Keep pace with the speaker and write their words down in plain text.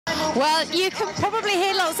Well, you can probably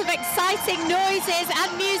hear lots of exciting noises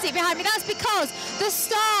and music behind me. That's because the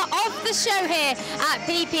star of the show here at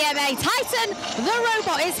PPMA, Titan the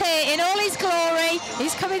Robot, is here in all his glory.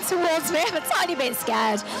 He's coming towards me. I'm a tiny bit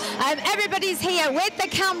scared. Everybody's here with the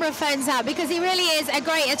camera phones out because he really is a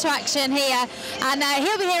great attraction here. And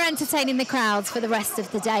he'll be here entertaining the crowds for the rest of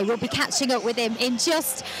the day. We'll be catching up with him in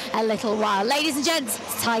just a little while. Ladies and gents,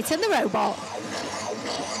 it's Titan the Robot.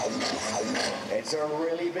 It's a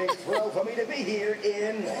really big thrill for me to be here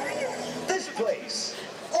in this place.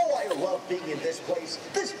 Oh, I love being in this place.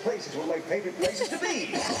 This place is one of my favorite places to be.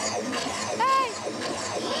 Hey.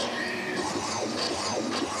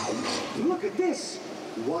 Look at this.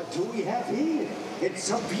 What do we have here? It's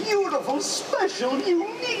a beautiful, special,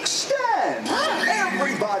 unique stand.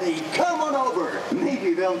 Everybody, come on over.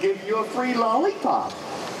 Maybe they'll give you a free lollipop.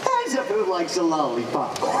 Hands up who likes a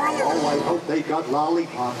lollipop. Oh, I hope they got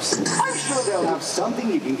lollipops. I'm sure they'll have something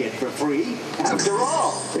you can get for free. After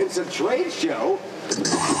all, it's a trade show.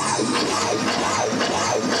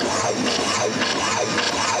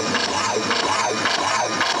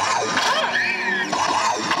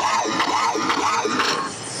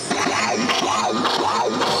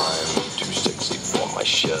 I'm too sexy for my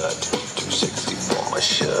shirt. Too sexy for my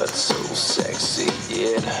shirt. So sexy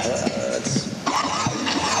it hurts.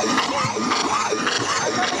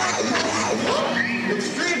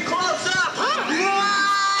 Extreme close-up!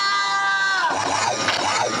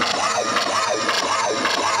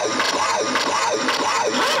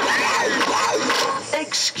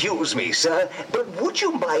 Excuse me, sir, but would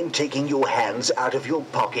you mind taking your hands out of your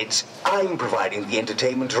pockets? I'm providing the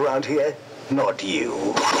entertainment around here, not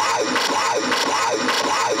you.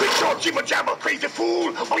 Quit your jibber jabber, crazy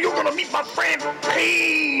fool, or you're gonna meet my friend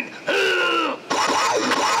Pain.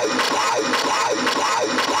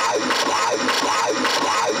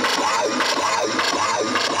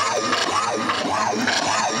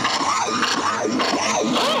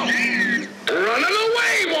 Running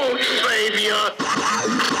away won't save you.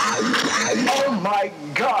 Oh my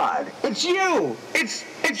God! It's you!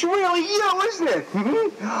 It's really you, isn't it?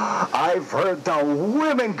 I've heard the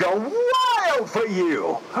women go wild for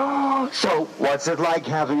you. So, what's it like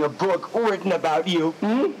having a book written about you?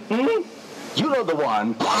 You know the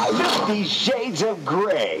one, 50 Shades of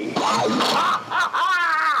Grey.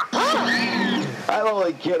 I'm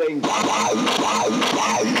only kidding.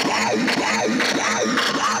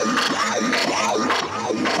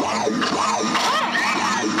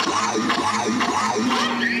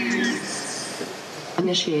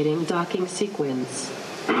 Initiating docking sequence.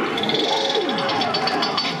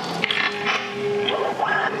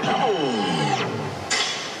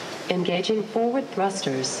 Engaging forward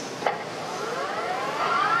thrusters.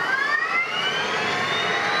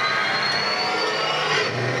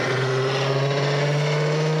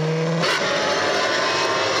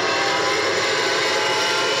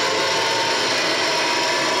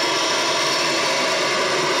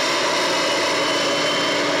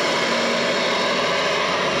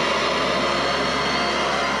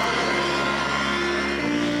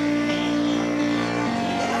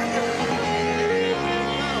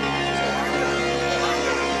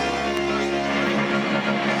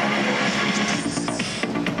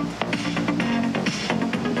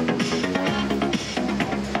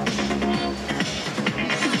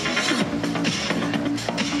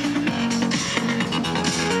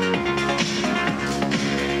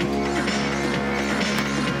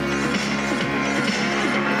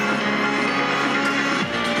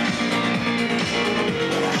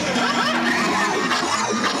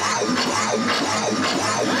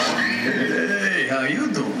 Hey, how you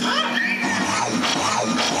doing?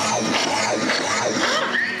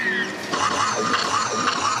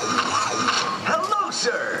 Hello,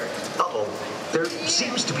 sir. Uh-oh. There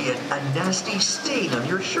seems to be a nasty stain on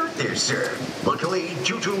your shirt there, sir. Luckily,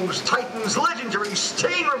 due to Titan's legendary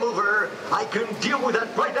stain remover, I can deal with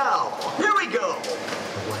that right now. Here we go.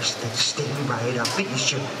 Wash that stain right off of your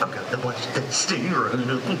shirt. I've got to wash that stain right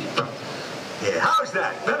off. Yeah, how's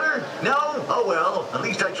that? Better? No? Oh well, at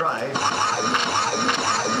least I tried.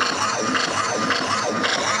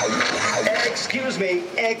 Excuse me.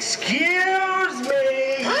 Excuse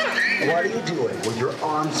me! What are you doing with your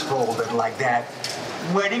arms folded like that?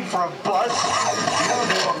 Waiting for a bus? You don't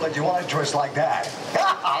know what you want to dress like that.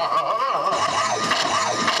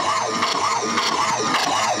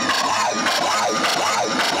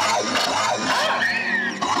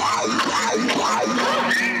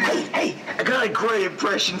 Hey, I got a great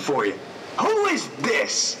impression for you. Who is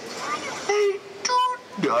this? I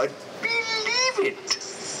do not believe it.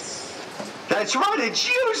 That's right, it's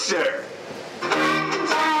you, sir.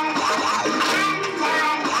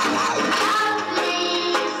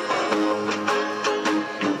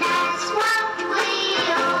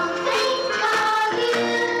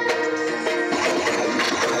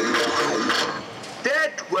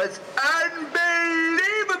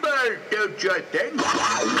 Well, don't you think?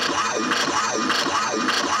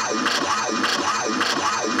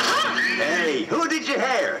 Hey, who did you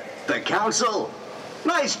hire? The council?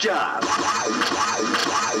 Nice job.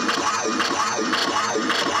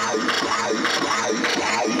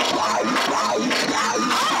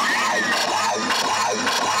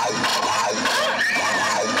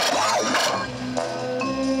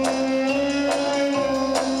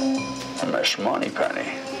 Miss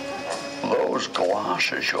Moneypenny, those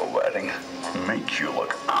glasses you're wearing make you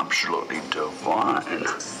look absolutely divine.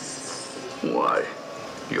 Why,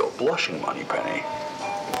 you're blushing, Moneypenny.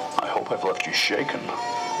 I hope I've left you shaken,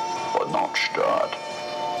 but not stirred.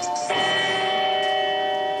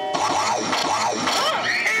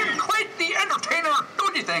 I'm quite the entertainer,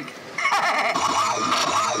 don't you think?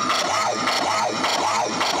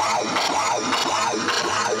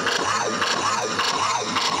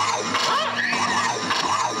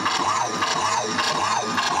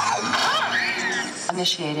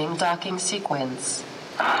 Initiating docking sequence.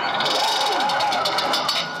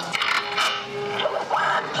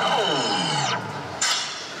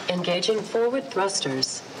 Engaging forward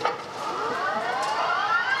thrusters.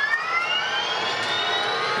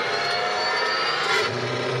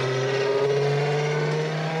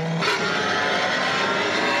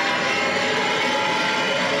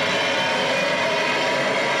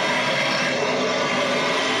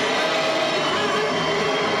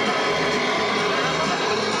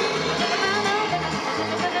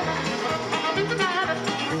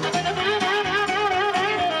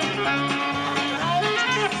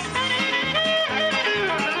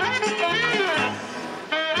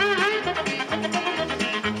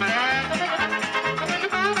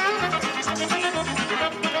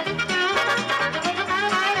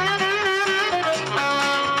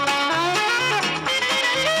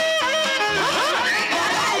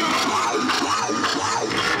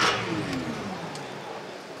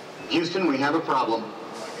 Houston, we have a problem.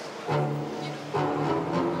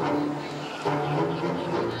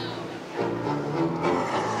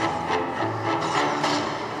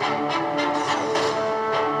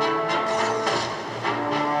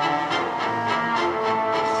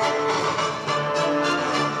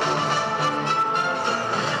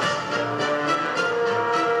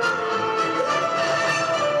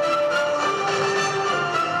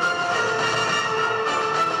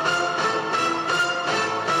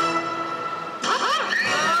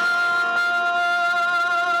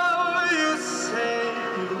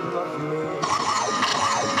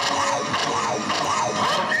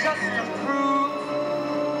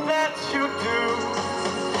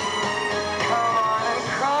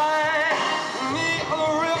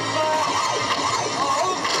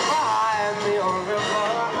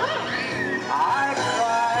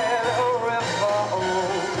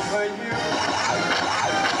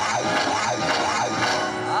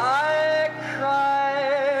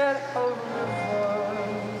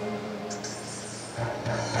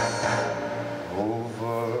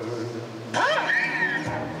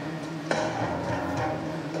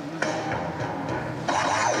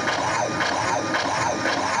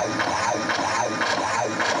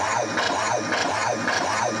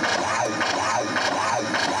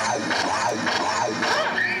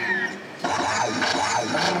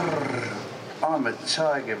 I'm a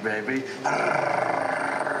tiger, baby.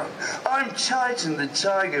 I'm Titan the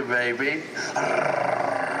tiger, baby.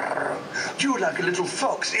 You're like a little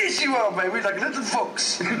fox. Yes, you are, baby, like a little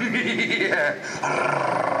fox. Yeah.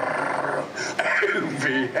 Oh,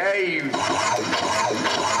 behave.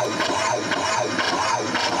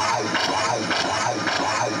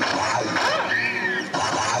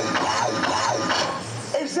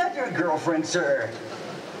 Is that your girlfriend, sir?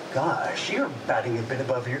 Gosh, you're batting a bit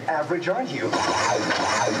above your average, aren't you?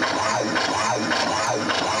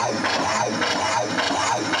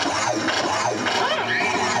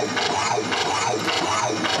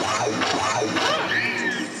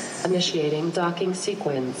 Initiating docking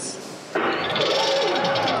sequence.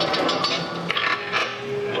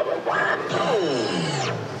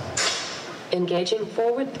 Engaging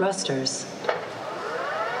forward thrusters.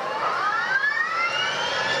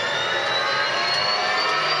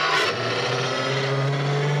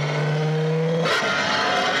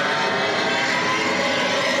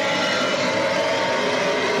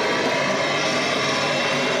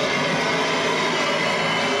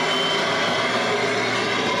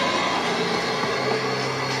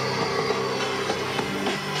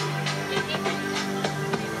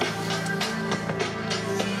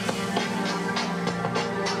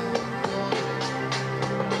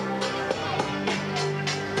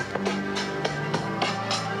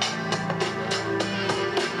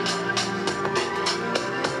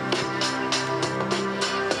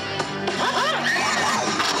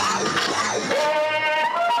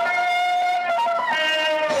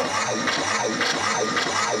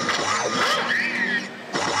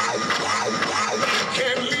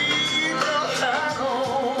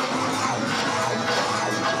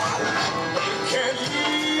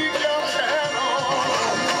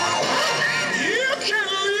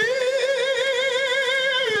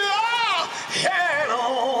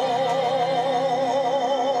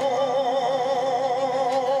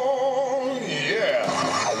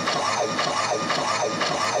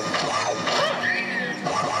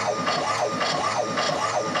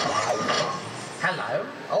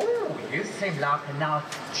 like a nice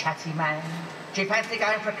chatty man? Do you fancy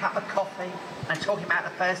going for a cup of coffee and talking about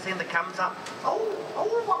the first thing that comes up? Oh,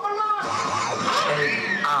 what a life! They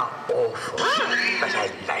are awful, but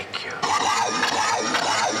I like you.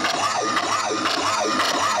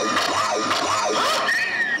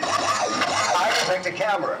 I detect a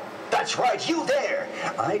camera. That's right, you there.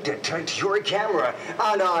 I detect your camera,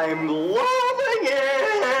 and I'm loving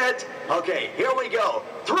it. Okay, here we go.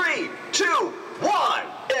 3, 2, 1,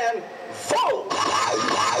 and vote.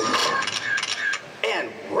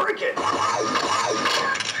 And work it.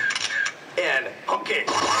 And hunk it.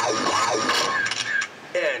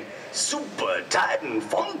 And super tight and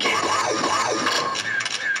funky.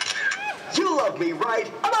 You love me, right?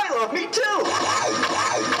 And I love me too.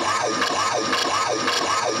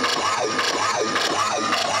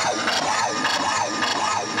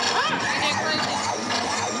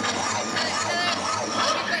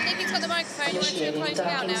 Nikki's got the microphone. You want to do a closing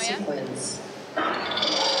out now, yeah?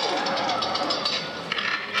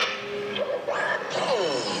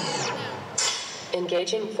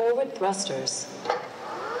 Engaging forward thrusters.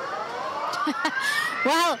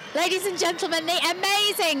 Well, ladies and gentlemen, the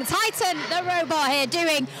amazing Titan, the robot here,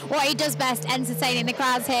 doing what he does best, entertaining the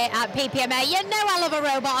crowds here at PPMA. You know I love a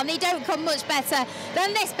robot, and they don't come much better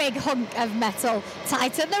than this big hunk of metal,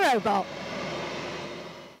 Titan the robot.